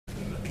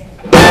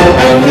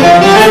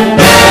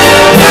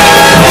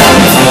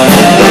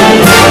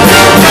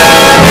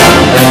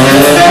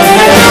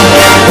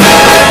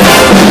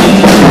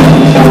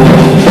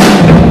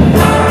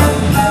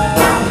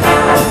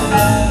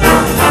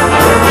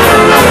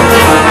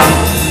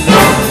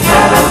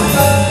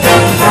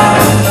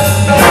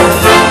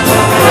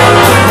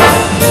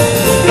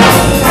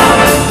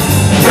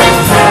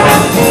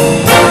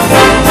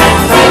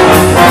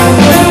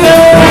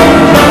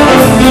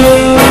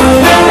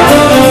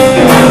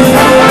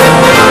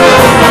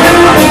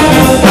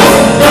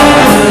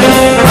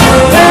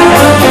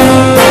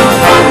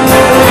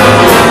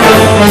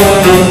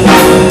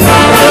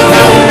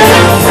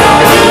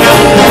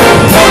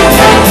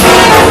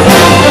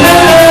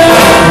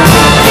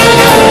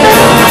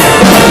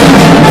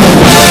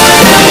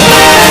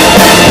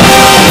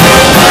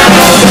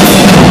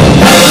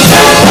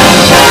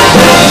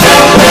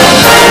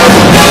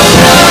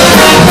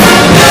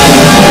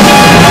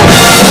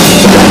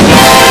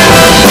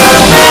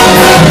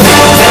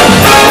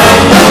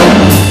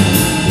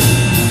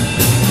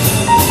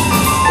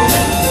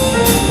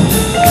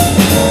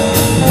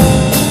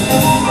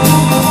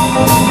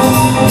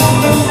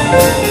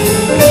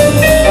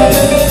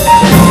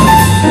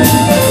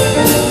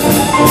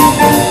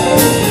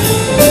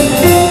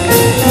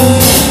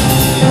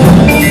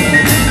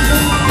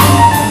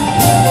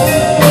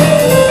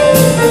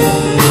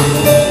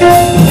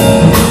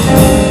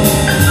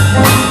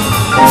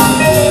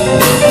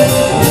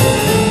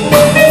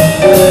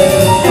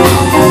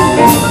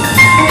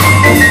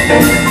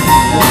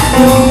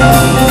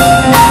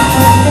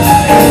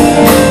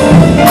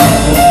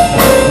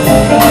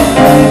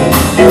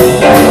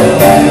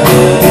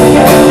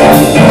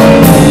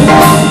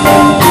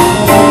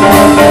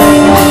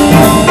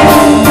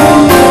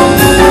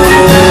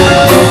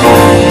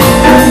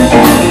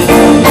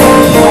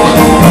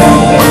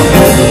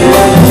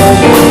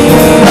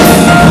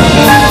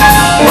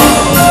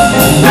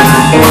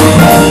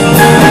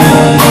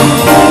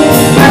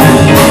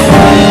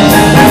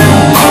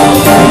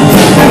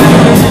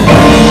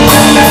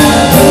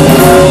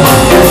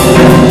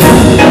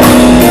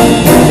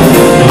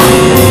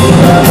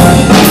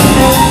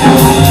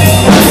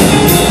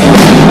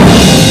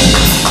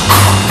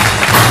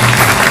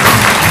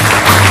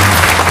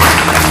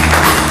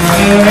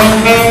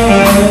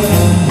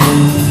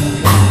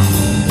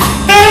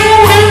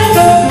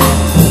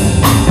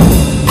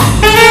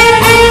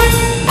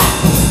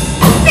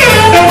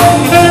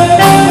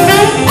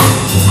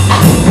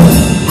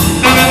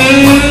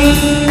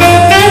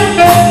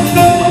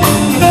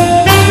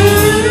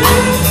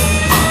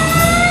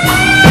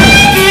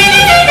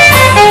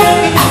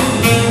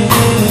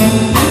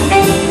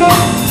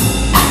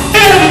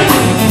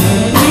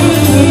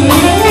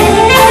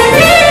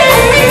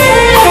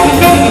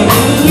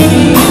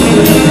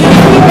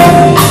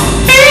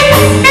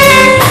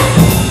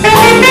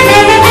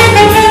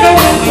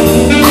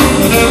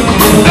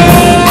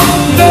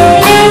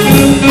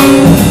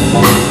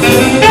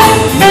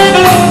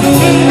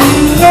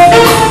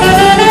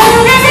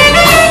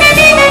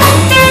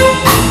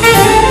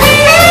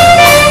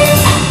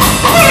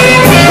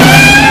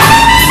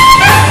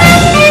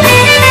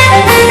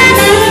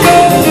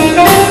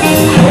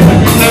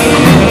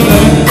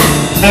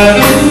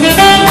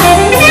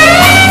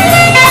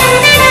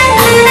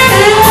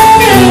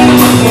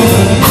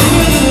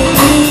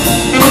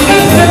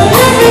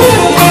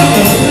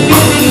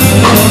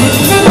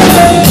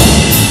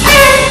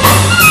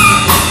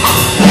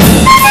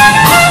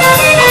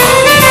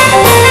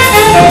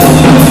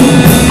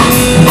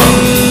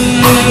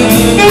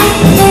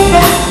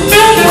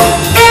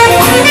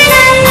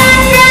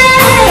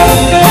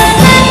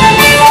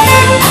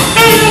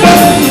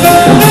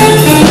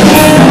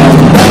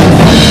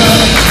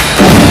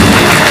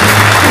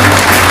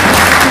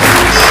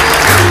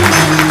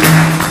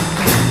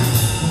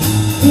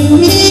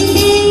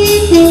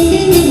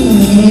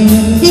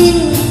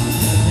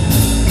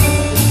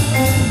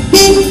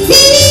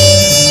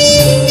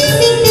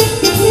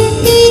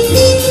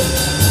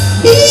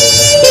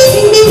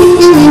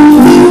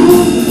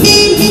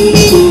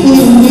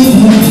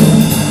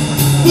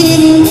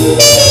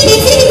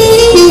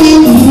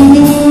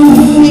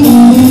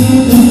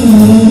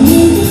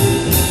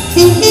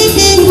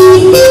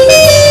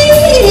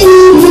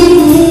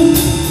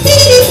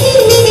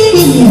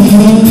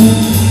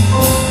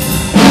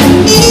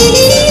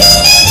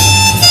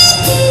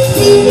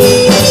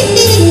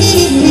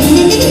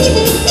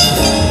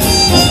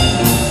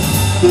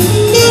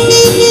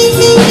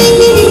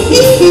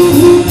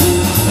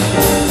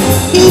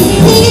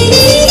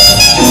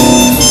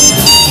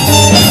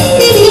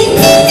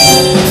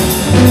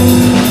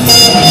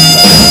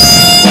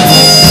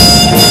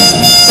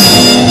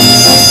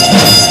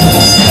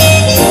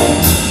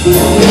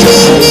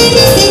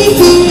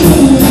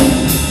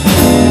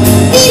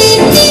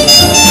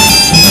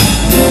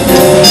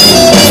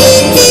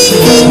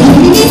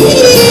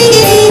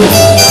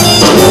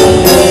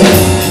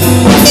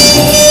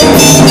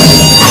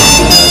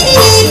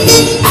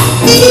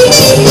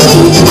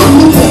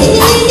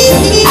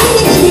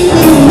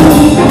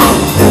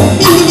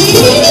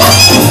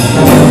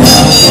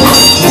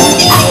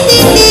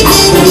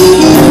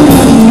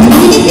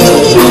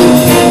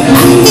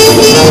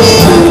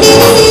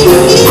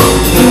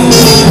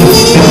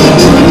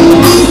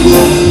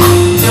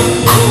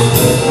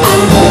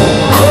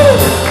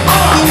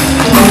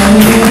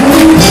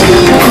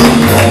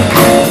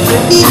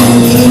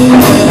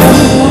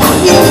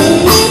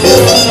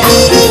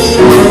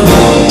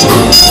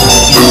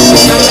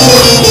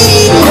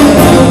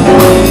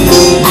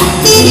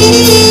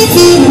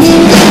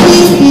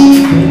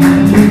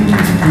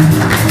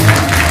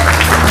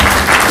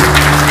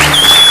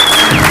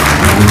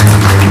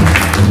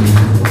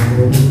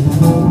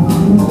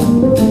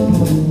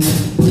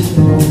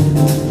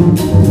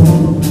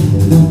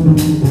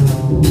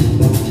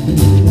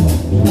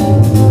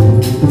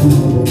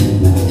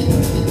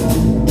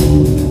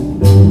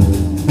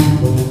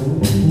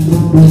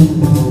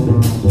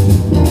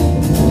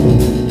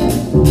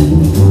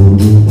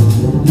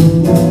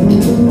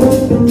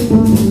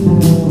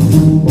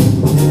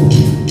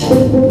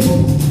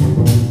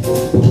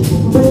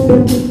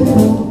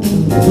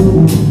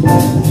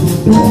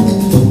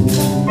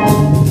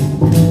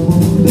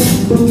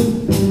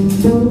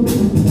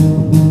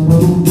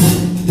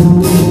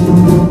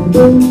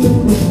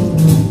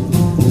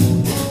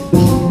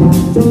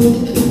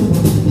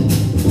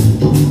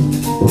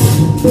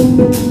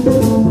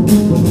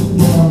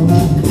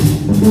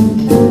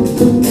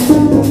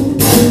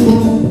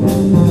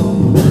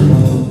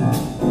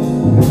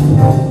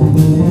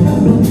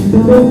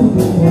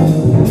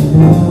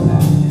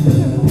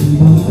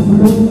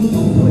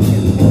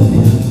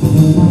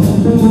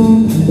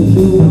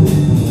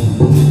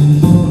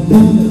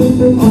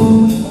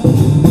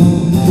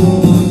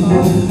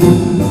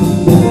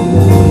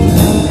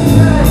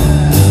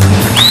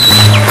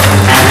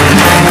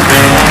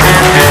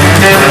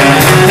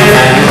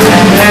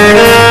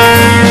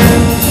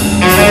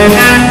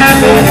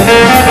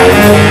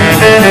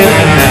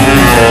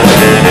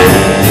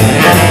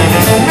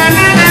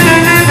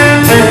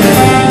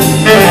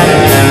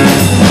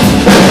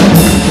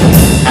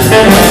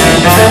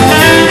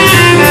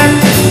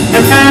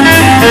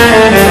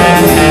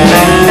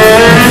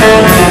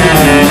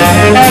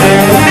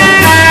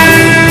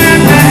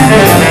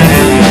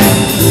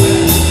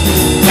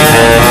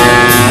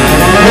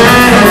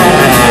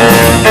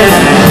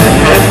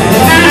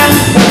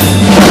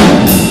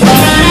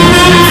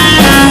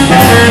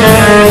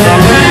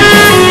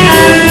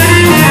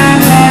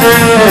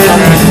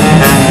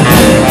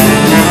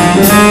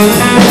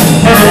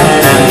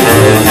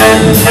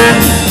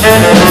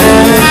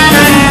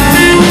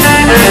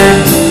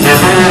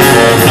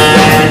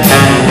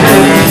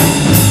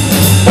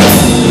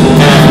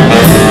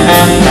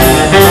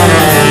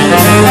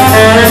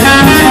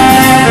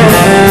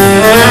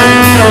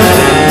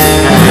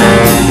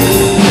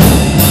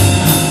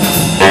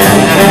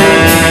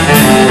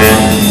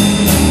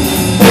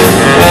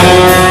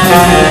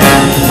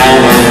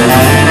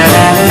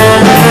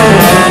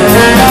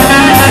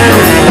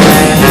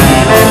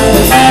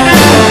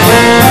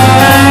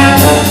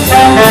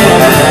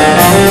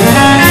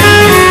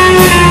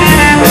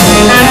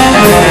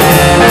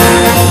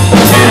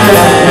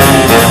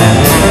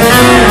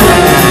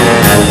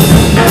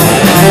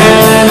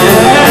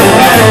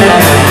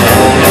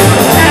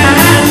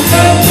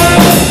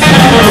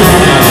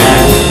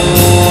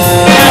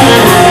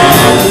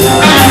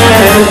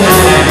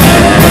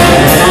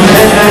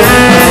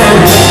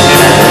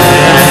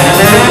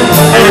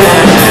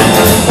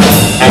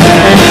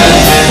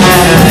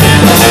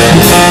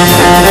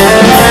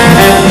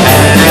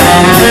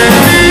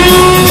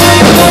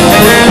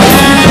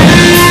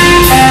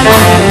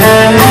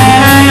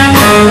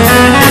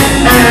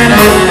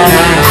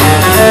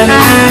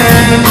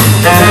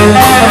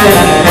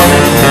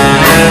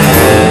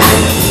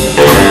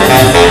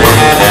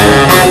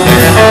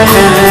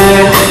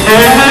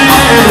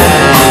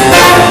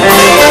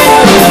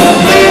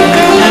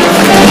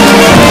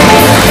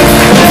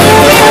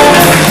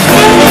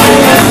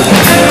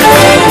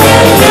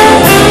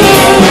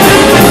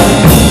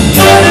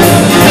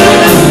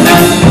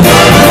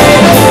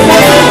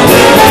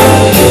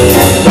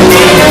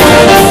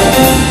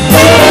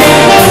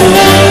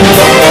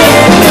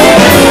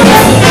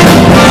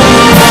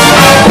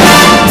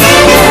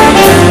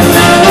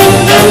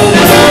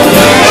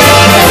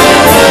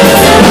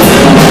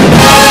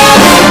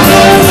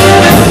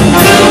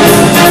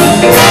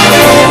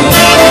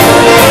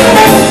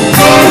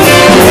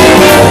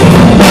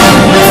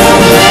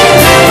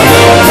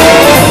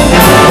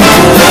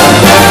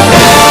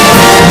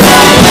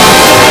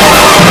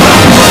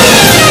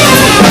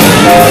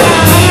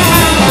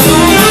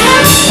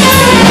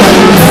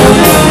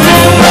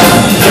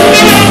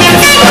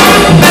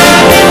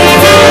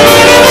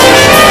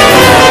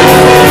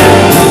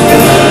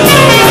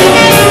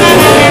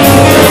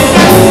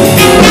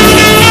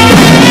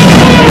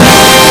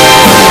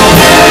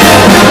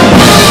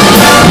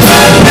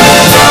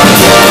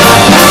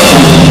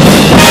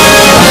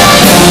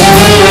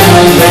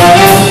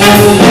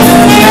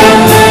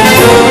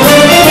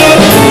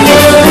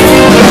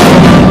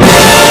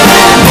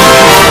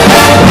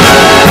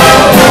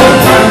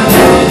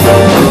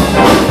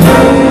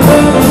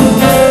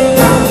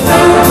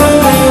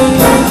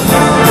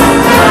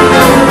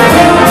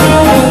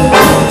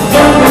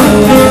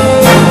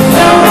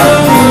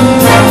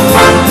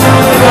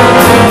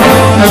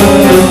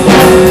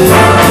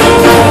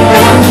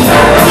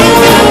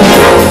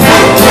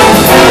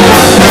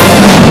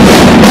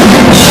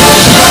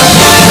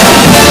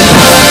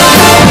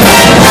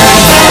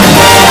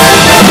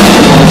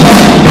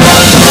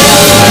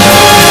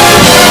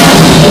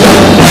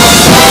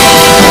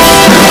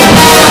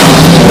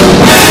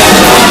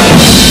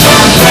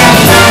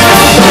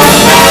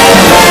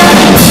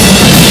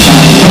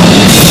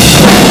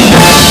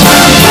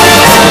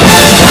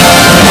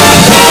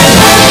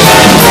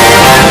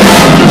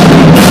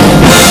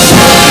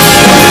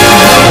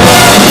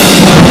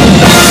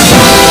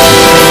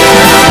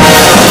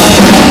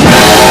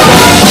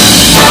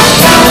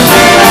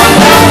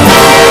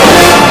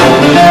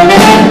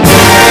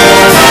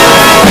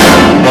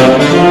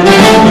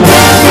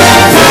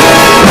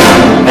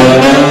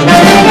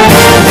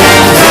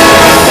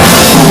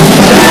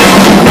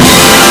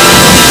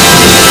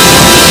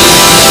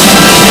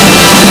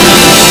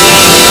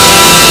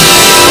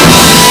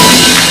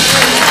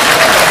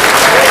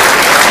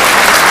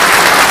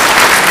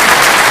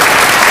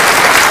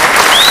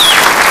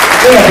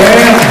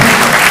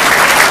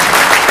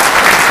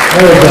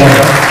There was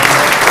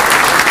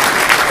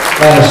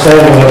a lot of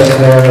soloists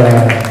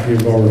there.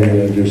 You've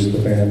already introduced the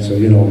band, so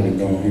you don't even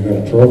know. You've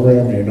got a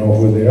program, you know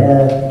who they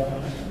are.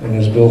 And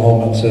as Bill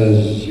Holman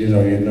says, you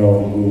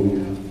know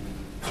who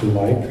to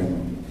like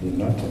and who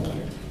not to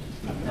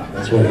like.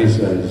 That's what he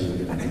says.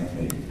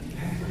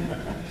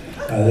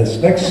 This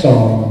next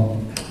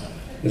song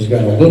has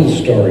got a little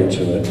story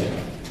to it.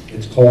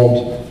 It's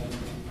called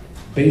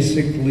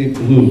Basically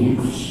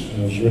Blues. It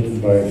was written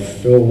by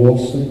Phil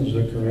Wilson, is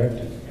that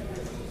correct?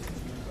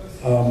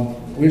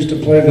 We used to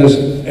play this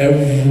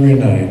every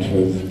night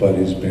with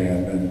Buddy's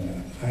band, and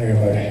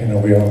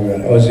we all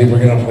got, oh, is he, we're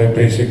gonna play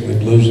Basically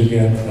Blues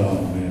again?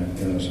 Oh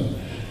man, so.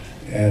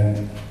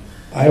 And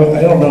I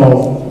don't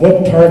know,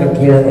 what part up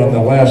there on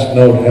the last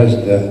note has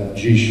the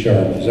G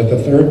sharp? Is that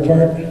the third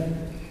part?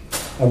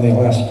 On the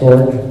last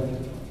chord?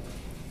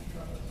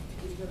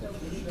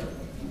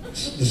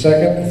 The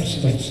second,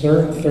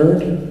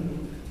 third?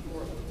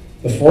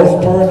 The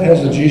fourth part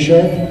has a G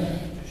sharp?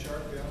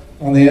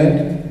 On the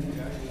end?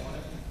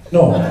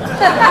 No.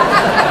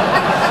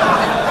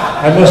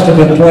 I must have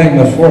been playing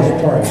the fourth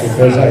part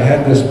because I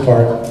had this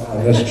part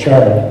on this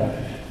chart.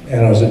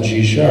 and it was a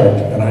G sharp,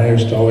 and I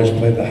used to always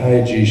play the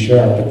high G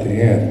sharp at the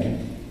end.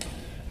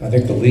 I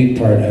think the lead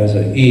part has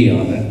an E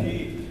on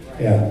it.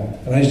 Yeah,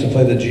 and I used to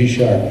play the G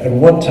sharp.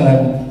 And one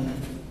time,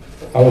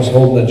 I was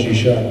holding the G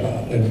sharp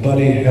out, and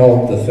Buddy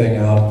held the thing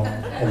out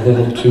a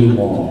little too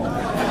long.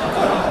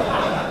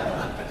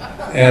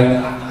 And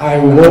I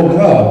woke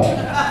up.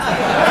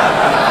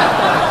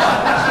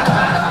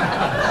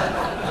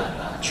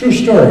 True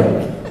story.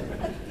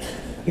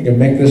 You can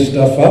make this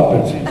stuff up,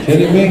 are you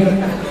kidding me?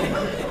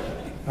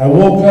 I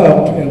woke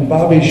up in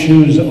Bobby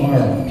Shoe's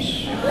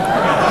arms.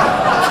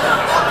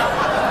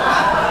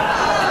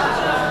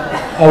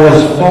 I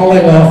was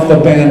falling off the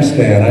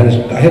bandstand.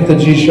 I hit the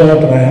G sharp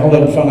and I held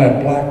it in front,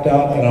 I blacked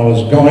out and I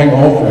was going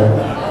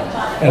over,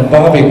 and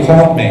Bobby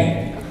caught me.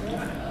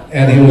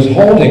 And he was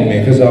holding me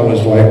because I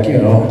was like, you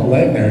know,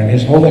 laying there, and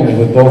he's holding me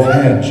with both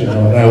hands, you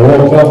know, and I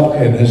woke up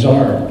in his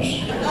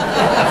arms.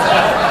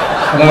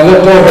 And I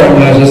looked over him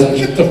and I just,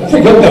 get the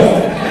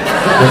faggot.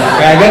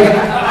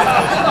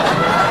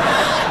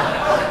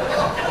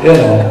 You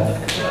know.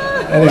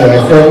 Anyway,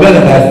 for a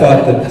minute I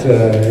thought that,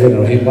 you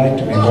know, he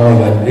liked me more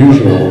than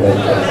usual, but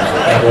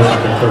that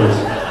wasn't the case.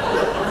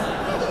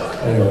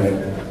 Anyway,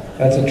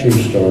 that's a true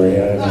story.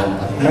 I don't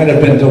know. It might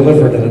have been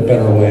delivered in a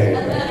better way.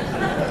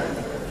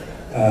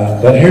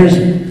 But here's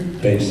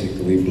basic